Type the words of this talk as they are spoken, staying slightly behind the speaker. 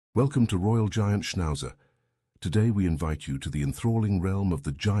Welcome to Royal Giant Schnauzer. Today we invite you to the enthralling realm of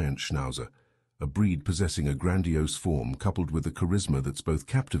the Giant Schnauzer, a breed possessing a grandiose form coupled with a charisma that's both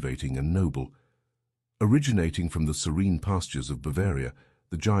captivating and noble. Originating from the serene pastures of Bavaria,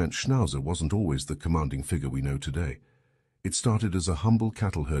 the Giant Schnauzer wasn't always the commanding figure we know today. It started as a humble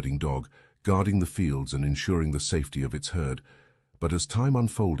cattle-herding dog, guarding the fields and ensuring the safety of its herd. But as time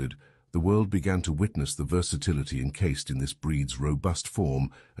unfolded, the world began to witness the versatility encased in this breed's robust form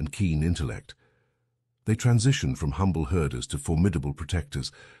and keen intellect. They transitioned from humble herders to formidable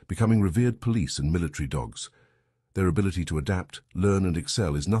protectors, becoming revered police and military dogs. Their ability to adapt, learn and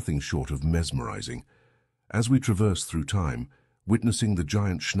excel is nothing short of mesmerizing. As we traverse through time, witnessing the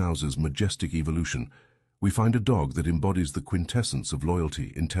Giant Schnauzer's majestic evolution, we find a dog that embodies the quintessence of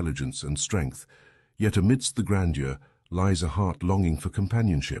loyalty, intelligence and strength. Yet amidst the grandeur lies a heart longing for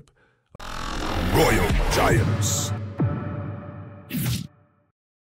companionship. Royal Giants.